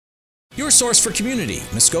Your source for community,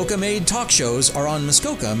 Muskoka-made talk shows are on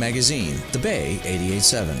Muskoka Magazine, The Bay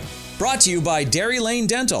 88.7. Brought to you by Dairy Lane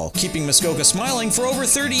Dental, keeping Muskoka smiling for over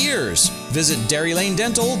 30 years. Visit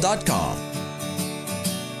DairyLaneDental.com.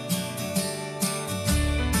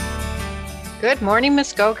 Good morning,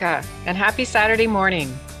 Muskoka, and happy Saturday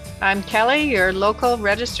morning. I'm Kelly, your local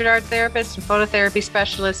registered art therapist and phototherapy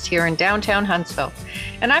specialist here in downtown Huntsville,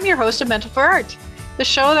 and I'm your host of Mental for Art, the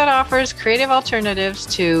show that offers creative alternatives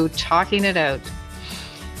to talking it out.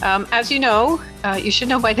 As you know, you should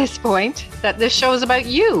know by this point that this show is about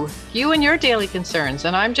you and your daily concerns,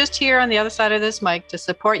 and I'm just here on the other side of this mic to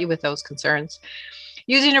support you with those concerns,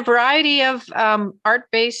 using a variety of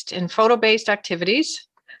art-based and photo-based activities,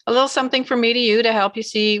 a little something from me to you to help you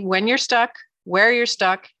see when you're stuck, where you're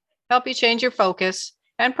stuck, help you change your focus,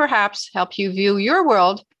 and perhaps help you view your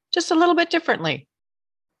world just a little bit differently.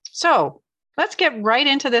 So let's get right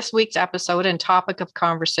into this week's episode and topic of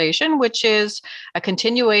conversation, which is a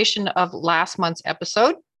continuation of last month's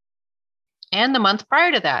episode and the month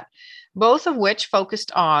prior to that, both of which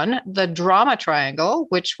focused on the drama triangle,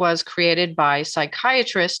 which was created by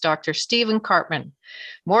psychiatrist Dr. Stephen Karpman,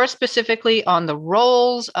 more specifically on the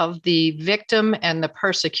roles of the victim and the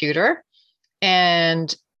persecutor.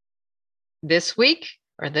 And this week,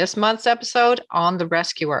 or this month's episode, on the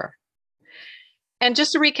rescuer. And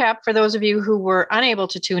just to recap, for those of you who were unable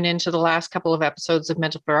to tune into the last couple of episodes of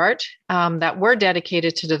Mental for Art that were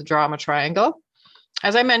dedicated to the drama triangle,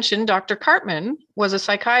 as I mentioned, Dr. Karpman was a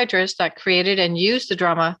psychiatrist that created and used the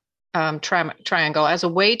drama triangle as a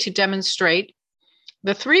way to demonstrate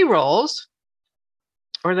the three roles,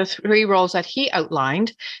 or the three roles that he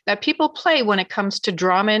outlined, that people play when it comes to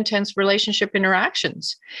drama-intense relationship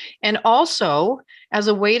interactions, and also as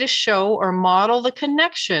a way to show or model the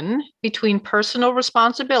connection between personal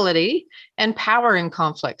responsibility and power in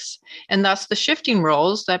conflicts, and thus the shifting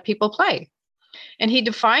roles that people play. And he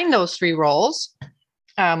defined those three roles,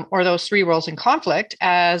 or those three roles in conflict,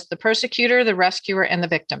 as the persecutor, the rescuer, and the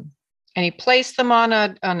victim. And he placed them on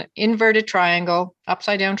an inverted triangle,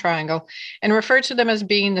 upside down triangle, and referred to them as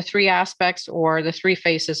being the three aspects or the three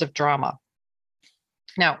faces of drama.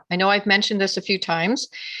 Now, I know I've mentioned this a few times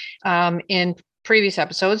in previous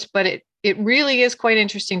episodes, but it really is quite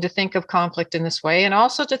interesting to think of conflict in this way, and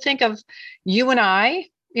also to think of you and I,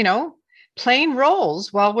 playing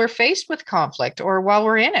roles while we're faced with conflict or while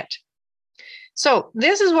we're in it. So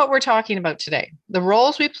this is what we're talking about today, the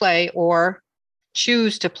roles we play or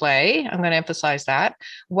choose to play, I'm going to emphasize that,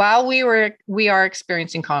 while we are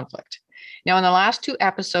experiencing conflict. Now, in the last two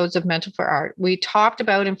episodes of Mental for Art, we talked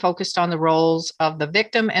about and focused on the roles of the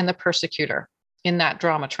victim and the persecutor in that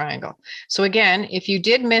drama triangle. So again, if you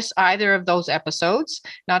did miss either of those episodes,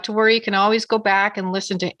 not to worry, you can always go back and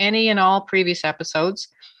listen to any and all previous episodes.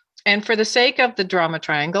 And for the sake of the drama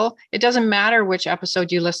triangle, it doesn't matter which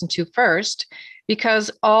episode you listen to first,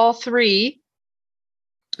 because all three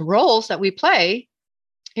roles that we play,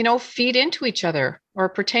 feed into each other or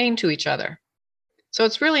pertain to each other. So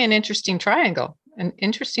it's really an interesting triangle, an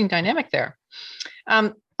interesting dynamic there.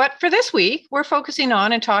 But for this week, we're focusing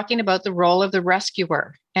on and talking about the role of the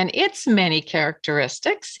rescuer and its many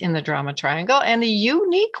characteristics in the drama triangle and the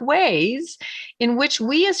unique ways in which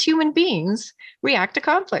we as human beings react to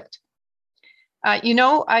conflict.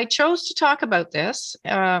 I chose to talk about this,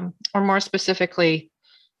 or more specifically,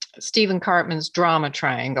 Stephen Karpman's drama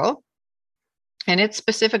triangle and its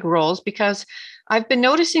specific roles, because I've been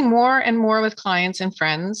noticing more and more with clients and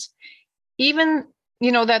friends, even,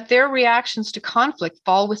 that their reactions to conflict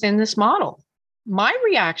fall within this model. My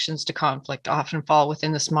reactions to conflict often fall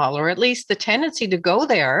within this model, or at least the tendency to go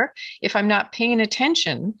there if I'm not paying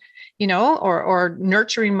attention, or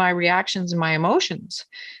nurturing my reactions and my emotions.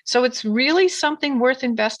 So it's really something worth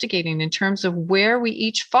investigating in terms of where we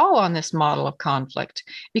each fall on this model of conflict,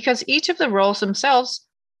 because each of the roles themselves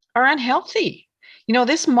are unhealthy.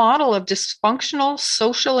 This model of dysfunctional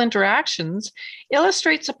social interactions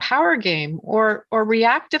illustrates a power game or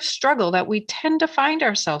reactive struggle that we tend to find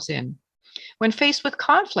ourselves in when faced with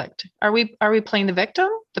conflict. Are we playing the victim,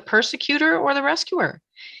 the persecutor, or the rescuer?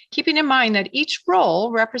 Keeping in mind that each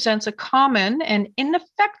role represents a common and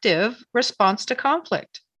ineffective response to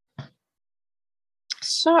conflict.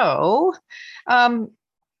 So,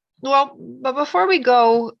 but before we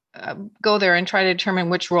go there and try to determine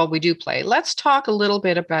which role we do play, let's talk a little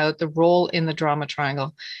bit about the role in the drama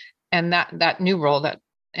triangle and that new role that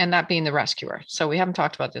being the rescuer. So we haven't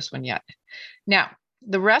talked about this one yet. Now,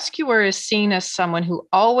 the rescuer is seen as someone who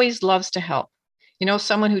always loves to help.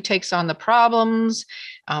 Someone who takes on the problems,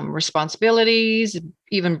 responsibilities,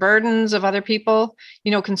 even burdens of other people,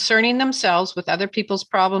 concerning themselves with other people's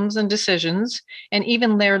problems and decisions, and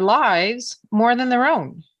even their lives more than their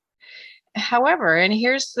own. However, and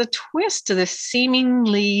here's the twist to this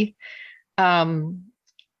seemingly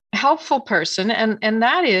helpful person, and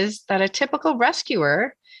that is that a typical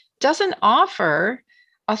rescuer doesn't offer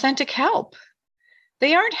authentic help.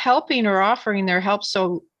 They aren't helping or offering their help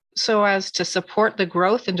so as to support the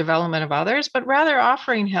growth and development of others, but rather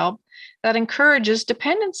offering help that encourages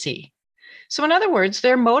dependency. So in other words,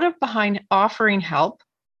 their motive behind offering help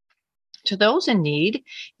to those in need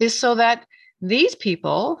is so that these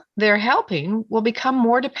people they're helping will become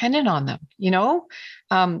more dependent on them,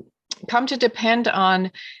 come to depend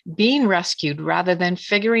on being rescued rather than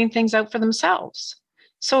figuring things out for themselves.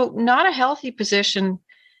 So not a healthy position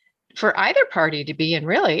for either party to be in,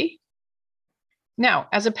 really. Now,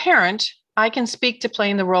 as a parent, I can speak to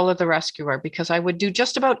playing the role of the rescuer because I would do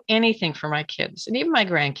just about anything for my kids and even my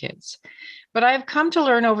grandkids. But I've come to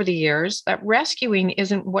learn over the years that rescuing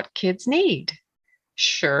isn't what kids need.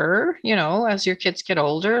 Sure, as your kids get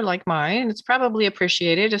older, like mine, it's probably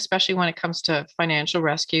appreciated, especially when it comes to financial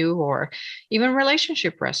rescue or even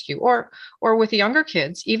relationship rescue, or with younger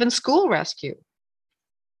kids, even school rescue.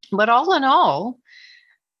 But all in all,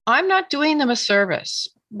 I'm not doing them a service,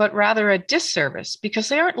 but rather a disservice because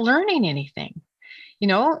they aren't learning anything.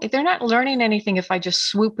 They're not learning anything if I just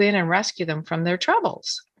swoop in and rescue them from their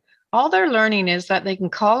troubles. All they're learning is that they can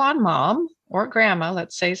call on mom or grandma,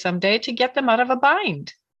 let's say someday, to get them out of a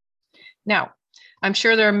bind. Now, I'm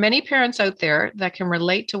sure there are many parents out there that can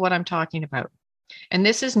relate to what I'm talking about. And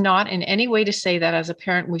this is not in any way to say that as a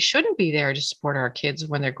parent, we shouldn't be there to support our kids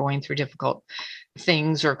when they're going through difficult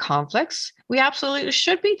things or conflicts. We absolutely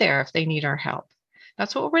should be there if they need our help.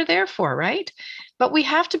 That's what we're there for, right? But we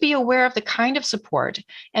have to be aware of the kind of support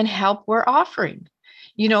and help we're offering.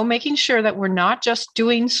 Making sure that we're not just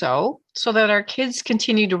doing so that our kids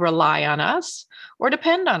continue to rely on us or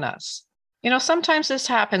depend on us. Sometimes this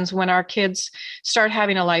happens when our kids start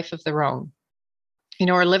having a life of their own,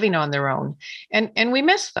 or living on their own. And we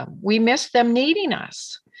miss them. We miss them needing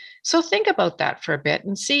us. So think about that for a bit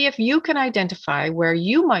and see if you can identify where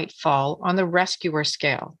you might fall on the rescuer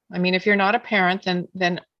scale. I mean, if you're not a parent,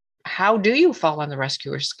 then how do you fall on the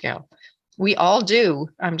rescuer scale? We all do.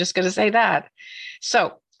 I'm just going to say that.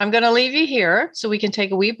 So I'm going to leave you here so we can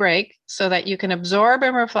take a wee break so that you can absorb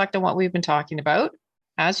and reflect on what we've been talking about,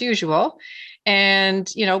 as usual.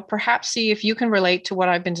 And, perhaps see if you can relate to what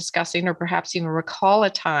I've been discussing, or perhaps even recall a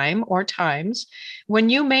time or times when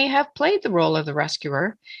you may have played the role of the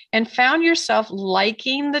rescuer and found yourself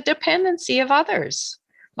liking the dependency of others.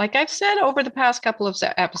 Like I've said over the past couple of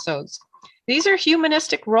episodes, these are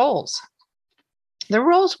humanistic roles. The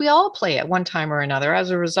roles we all play at one time or another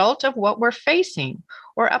as a result of what we're facing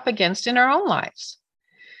or up against in our own lives.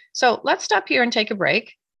 So let's stop here and take a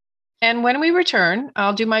break. And when we return,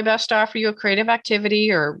 I'll do my best to offer you a creative activity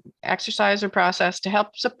or exercise or process to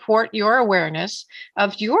help support your awareness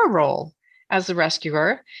of your role as the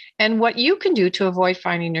rescuer and what you can do to avoid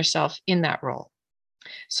finding yourself in that role.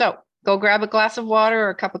 So go grab a glass of water or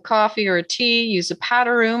a cup of coffee or a tea, use a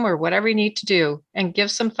powder room or whatever you need to do, and give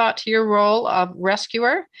some thought to your role of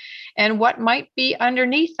rescuer and what might be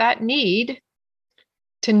underneath that need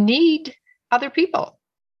to need other people.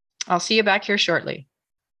 I'll see you back here shortly.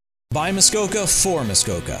 By Muskoka for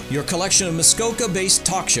Muskoka, your collection of Muskoka-based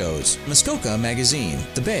talk shows. Muskoka Magazine,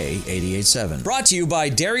 The Bay 88.7. Brought to you by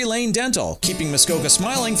Dairy Lane Dental, keeping Muskoka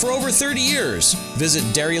smiling for over 30 years. Visit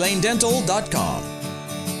DairyLaneDental.com.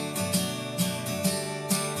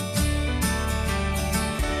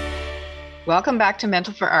 Welcome back to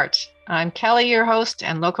Mental for Art. I'm Kelly, your host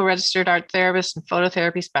and local registered art therapist and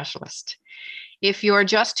phototherapy specialist. If you're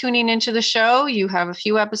just tuning into the show, you have a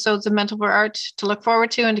few episodes of Mental for Art to look forward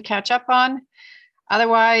to and to catch up on.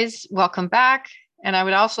 Otherwise, welcome back. And I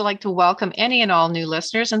would also like to welcome any and all new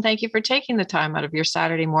listeners and thank you for taking the time out of your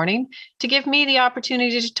Saturday morning to give me the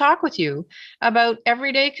opportunity to talk with you about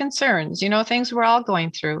everyday concerns, things we're all going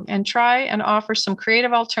through, and try and offer some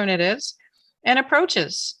creative alternatives and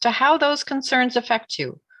approaches to how those concerns affect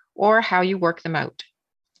you or how you work them out.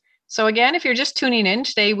 So again, if you're just tuning in,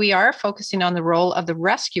 today we are focusing on the role of the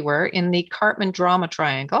rescuer in the Karpman drama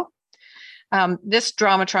triangle. This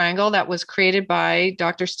drama triangle that was created by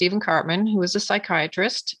Dr. Stephen Karpman, who was a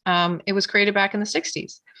psychiatrist. It was created back in the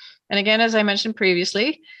 60s. And again, as I mentioned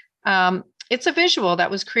previously, it's a visual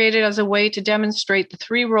that was created as a way to demonstrate the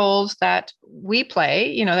three roles that we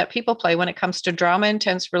play, that people play when it comes to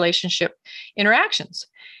drama-intense relationship interactions.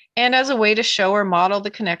 and as a way to show or model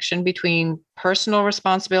the connection between personal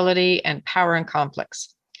responsibility and power and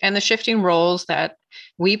conflicts and the shifting roles that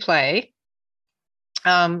we play.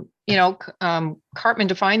 Cartman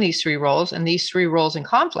defined these three roles and these three roles in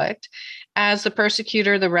conflict as the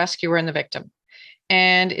persecutor, the rescuer, and the victim.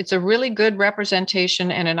 And it's a really good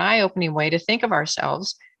representation and an eye-opening way to think of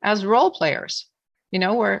ourselves as role players.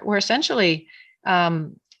 We're essentially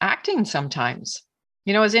acting sometimes,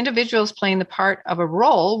 as individuals playing the part of a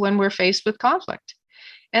role when we're faced with conflict.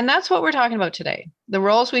 And that's what we're talking about today. The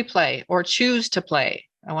roles we play or choose to play.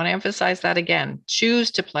 I want to emphasize that again,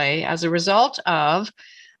 choose to play as a result of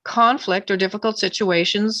conflict or difficult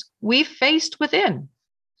situations we've faced within.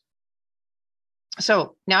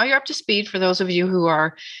 So now you're up to speed for those of you who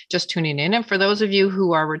are just tuning in. And for those of you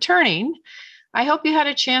who are returning, I hope you had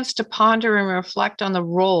a chance to ponder and reflect on the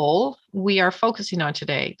role we are focusing on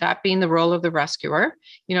today, that being the role of the rescuer,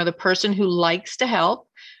 the person who likes to help,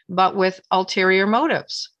 but with ulterior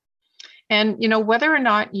motives. And, whether or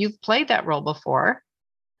not you've played that role before,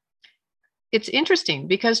 it's interesting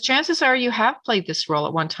because chances are you have played this role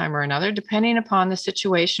at one time or another, depending upon the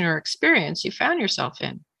situation or experience you found yourself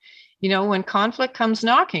in. When conflict comes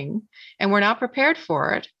knocking and we're not prepared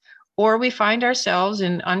for it, or we find ourselves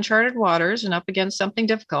in uncharted waters and up against something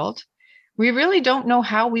difficult, we really don't know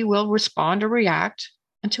how we will respond or react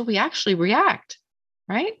until we actually react,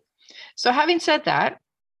 right? So having said that,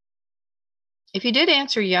 if you did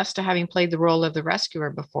answer yes to having played the role of the rescuer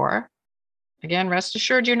before, again, rest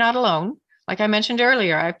assured you're not alone. Like I mentioned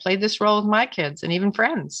earlier, I've played this role with my kids and even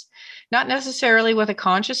friends, not necessarily with a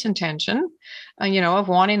conscious intention, of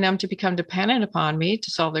wanting them to become dependent upon me to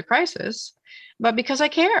solve their crisis, but because I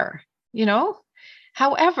care,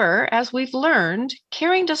 However, as we've learned,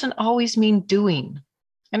 caring doesn't always mean doing.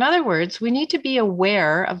 In other words, we need to be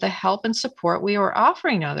aware of the help and support we are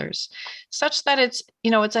offering others, such that it's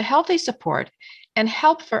a healthy support and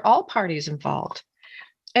help for all parties involved.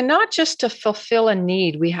 And not just to fulfill a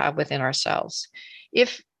need we have within ourselves.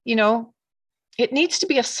 If, it needs to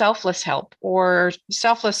be a selfless help or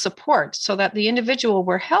selfless support so that the individual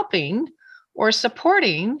we're helping or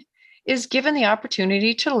supporting is given the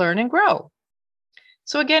opportunity to learn and grow.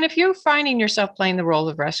 So again, if you're finding yourself playing the role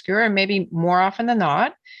of rescuer, and maybe more often than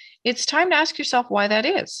not, it's time to ask yourself why that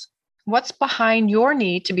is. What's behind your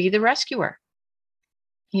need to be the rescuer?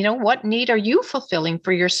 What need are you fulfilling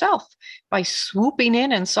for yourself by swooping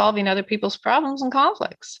in and solving other people's problems and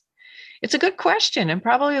conflicts? It's a good question and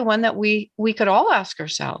probably one that we could all ask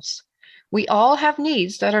ourselves. We all have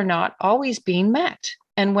needs that are not always being met.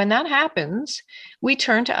 And when that happens, we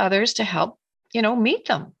turn to others to help, meet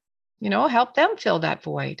them, help them fill that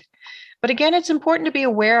void. But again, it's important to be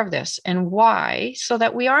aware of this and why, so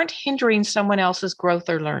that we aren't hindering someone else's growth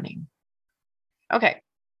or learning. Okay.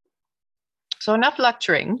 So enough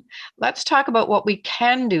lecturing. Let's talk about what we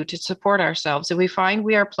can do to support ourselves if we find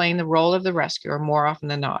we are playing the role of the rescuer more often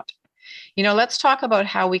than not. Let's talk about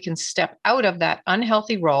how we can step out of that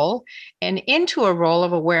unhealthy role and into a role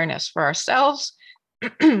of awareness for ourselves,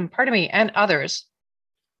 and others.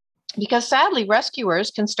 Because sadly, rescuers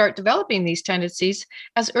can start developing these tendencies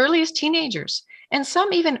as early as teenagers, and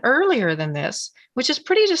some even earlier than this, which is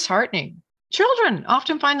pretty disheartening. Children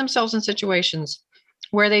often find themselves in situations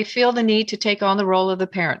where they feel the need to take on the role of the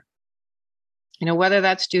parent. Whether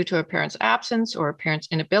that's due to a parent's absence or a parent's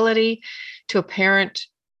inability to parent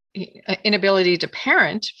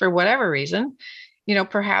for whatever reason,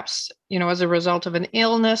 perhaps, as a result of an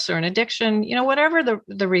illness or an addiction, whatever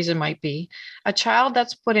the reason might be, a child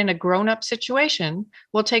that's put in a grown-up situation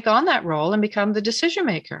will take on that role and become the decision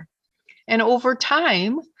maker. And over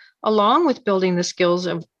time, along with building the skills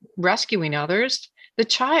of rescuing others, the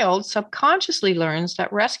child subconsciously learns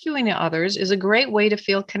that rescuing others is a great way to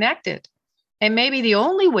feel connected, and maybe the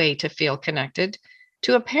only way to feel connected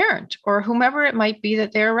to a parent or whomever it might be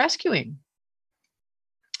that they're rescuing.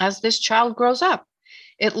 As this child grows up,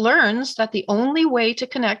 it learns that the only way to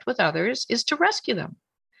connect with others is to rescue them,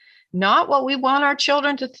 not what we want our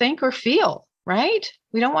children to think or feel, right?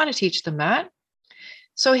 We don't want to teach them that.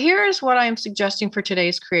 So here's what I'm suggesting for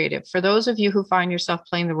today's creative, for those of you who find yourself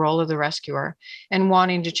playing the role of the rescuer and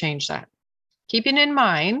wanting to change that. Keeping in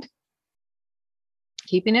mind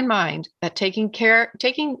that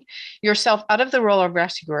taking yourself out of the role of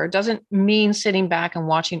rescuer doesn't mean sitting back and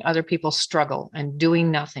watching other people struggle and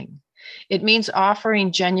doing nothing. It means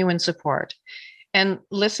offering genuine support. And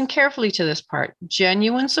listen carefully to this part: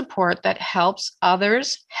 genuine support that helps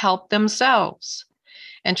others help themselves.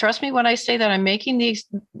 And trust me when I say that I'm making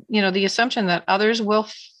the assumption that others will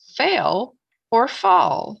fail or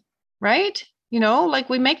fall, right? Like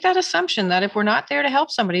we make that assumption that if we're not there to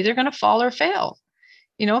help somebody, they're going to fall or fail.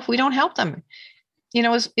 if we don't help them,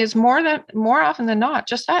 is more often than not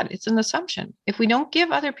just that. It's an assumption. If we don't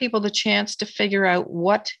give other people the chance to figure out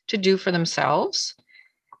what to do for themselves,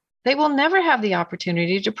 they will never have the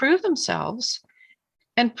opportunity to prove themselves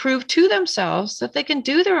and prove to themselves that they can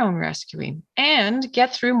do their own rescuing and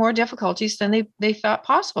get through more difficulties than they thought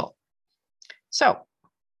possible. So,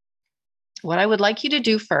 what I would like you to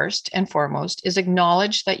do first and foremost is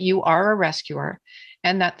acknowledge that you are a rescuer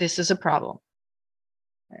and that this is a problem.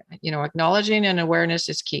 Acknowledging and awareness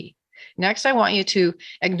is key. Next, I want you to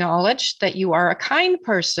acknowledge that you are a kind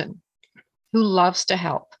person who loves to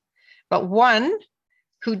help, but one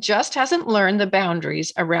who just hasn't learned the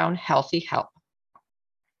boundaries around healthy help.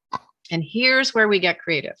 And here's where we get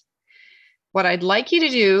creative. What I'd like you to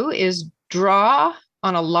do is draw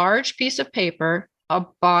on a large piece of paper a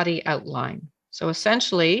body outline. So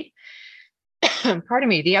essentially,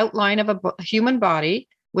 the outline of a human body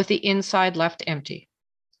with the inside left empty.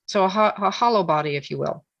 So a hollow body, if you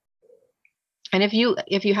will. And if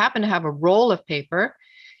you happen to have a roll of paper,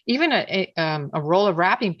 even a roll of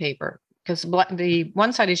wrapping paper, because the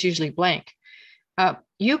one side is usually blank,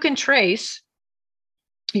 you can take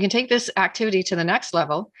this activity to the next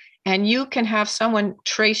level, and you can have someone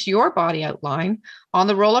trace your body outline on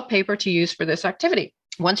the roll of paper to use for this activity.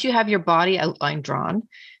 Once you have your body outline drawn,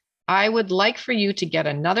 I would like for you to get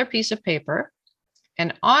another piece of paper,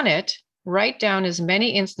 and on it, write down as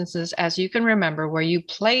many instances as you can remember where you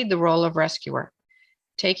played the role of rescuer,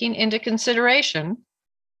 taking into consideration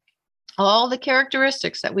all the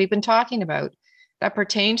characteristics that we've been talking about that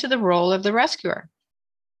pertain to the role of the rescuer.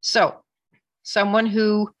 So, someone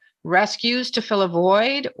who rescues to fill a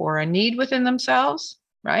void or a need within themselves,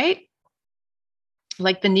 right?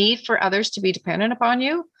 Like the need for others to be dependent upon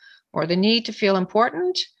you, or the need to feel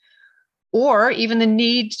important, or even the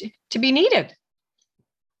need to be needed.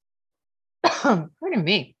 Pardon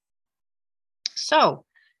me. So,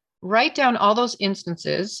 write down all those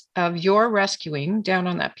instances of your rescuing down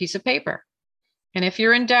on that piece of paper. And if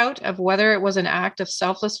you're in doubt of whether it was an act of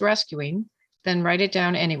selfless rescuing, then write it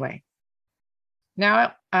down anyway.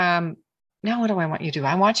 Now what do I want you to do?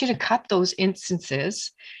 I want you to cut those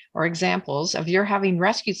instances or examples of your having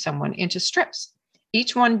rescued someone into strips,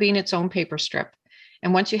 each one being its own paper strip.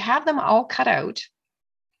 And once you have them all cut out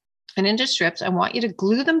and into strips, I want you to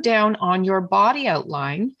glue them down on your body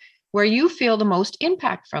outline where you feel the most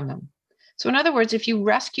impact from them. So in other words, if you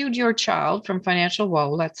rescued your child from financial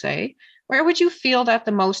woe, let's say, where would you feel that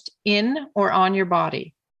the most in or on your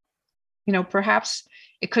body? Perhaps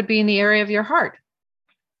it could be in the area of your heart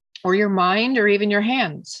or your mind or even your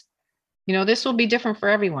hands. This will be different for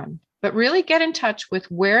everyone, but really get in touch with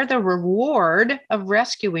where the reward of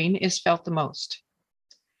rescuing is felt the most.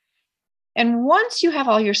 And once you have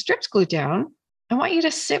all your strips glued down, I want you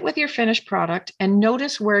to sit with your finished product and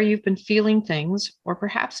notice where you've been feeling things or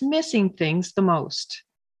perhaps missing things the most.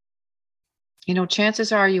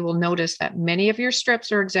 Chances are you will notice that many of your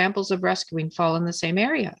strips or examples of rescuing fall in the same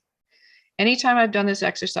area. Anytime I've done this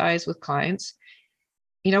exercise with clients,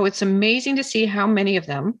 it's amazing to see how many of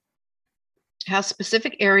them have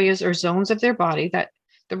specific areas or zones of their body that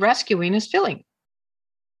the rescuing is filling.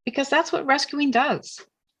 Because that's what rescuing does.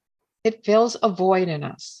 It fills a void in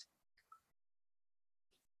us.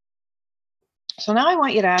 So now I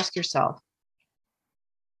want you to ask yourself,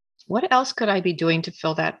 what else could I be doing to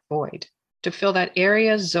fill that void, to fill that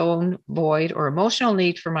area, zone, void, or emotional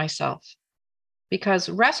need for myself? Because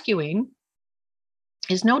rescuing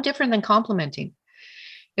is no different than complimenting.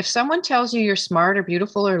 If someone tells you you're smart or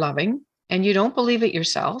beautiful or loving, and you don't believe it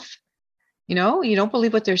yourself, you don't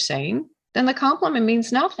believe what they're saying, then the compliment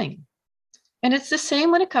means nothing. And it's the same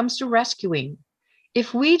when it comes to rescuing.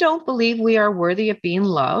 If we don't believe we are worthy of being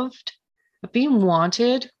loved, of being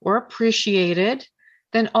wanted or appreciated,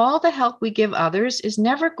 then all the help we give others is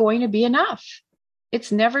never going to be enough.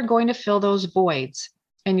 It's never going to fill those voids.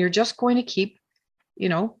 And you're just going to keep, you're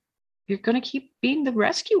going to keep being the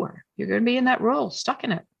rescuer. You're going to be in that role, stuck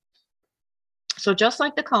in it. So just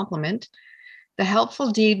like the compliment, the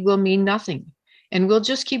helpful deed will mean nothing. And we'll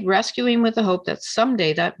just keep rescuing with the hope that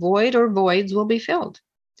someday that void or voids will be filled.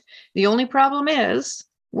 The only problem is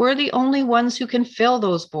we're the only ones who can fill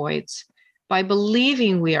those voids by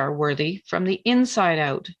believing we are worthy from the inside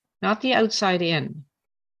out, not the outside in.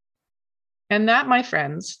 And that, my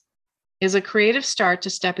friends, is a creative start to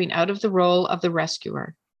stepping out of the role of the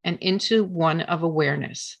rescuer and into one of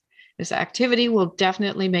awareness. This activity will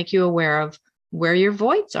definitely make you aware of where your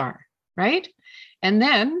voids are, right? And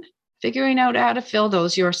then figuring out how to fill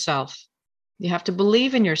those yourself. You have to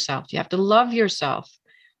believe in yourself. You have to love yourself.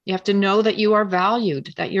 You have to know that you are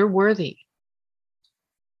valued, that you're worthy.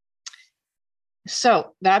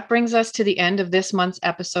 So that brings us to the end of this month's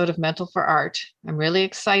episode of Mental for Art. I'm really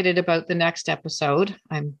excited about the next episode.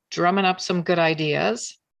 I'm drumming up some good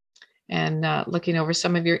ideas and looking over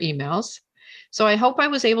some of your emails. So I hope I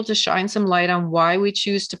was able to shine some light on why we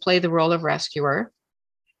choose to play the role of rescuer.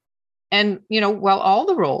 And, all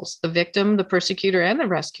the roles, the victim, the persecutor, and the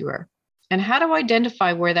rescuer, and how to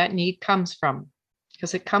identify where that need comes from,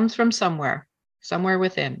 because it comes from somewhere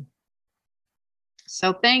within.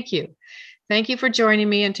 So thank you. Thank you for joining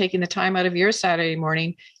me and taking the time out of your Saturday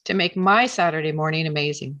morning to make my Saturday morning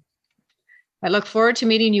amazing. I look forward to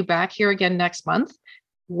meeting you back here again next month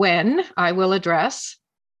when I will address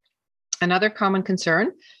another common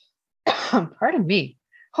concern. Pardon me.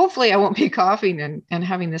 Hopefully I won't be coughing and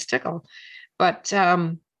having this tickle. But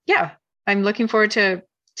I'm looking forward to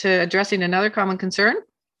addressing another common concern.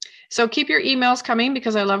 So keep your emails coming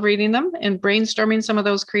because I love reading them and brainstorming some of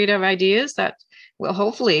those creative ideas that will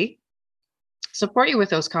hopefully support you with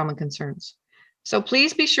those common concerns. So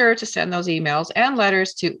please be sure to send those emails and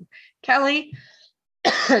letters to Kelly.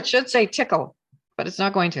 It should say tickle, but it's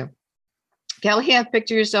not going to. Kelly at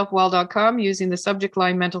pictureyourselfwell.com using the subject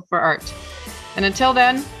line Mental for Art. And until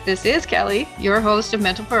then, this is Kelly, your host of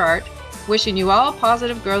Mental for Art, wishing you all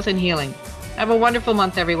positive growth and healing. Have a wonderful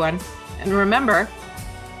month, everyone. And remember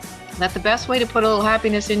that the best way to put a little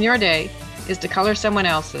happiness in your day is to color someone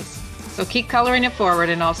else's. So keep coloring it forward,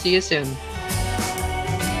 and I'll see you soon.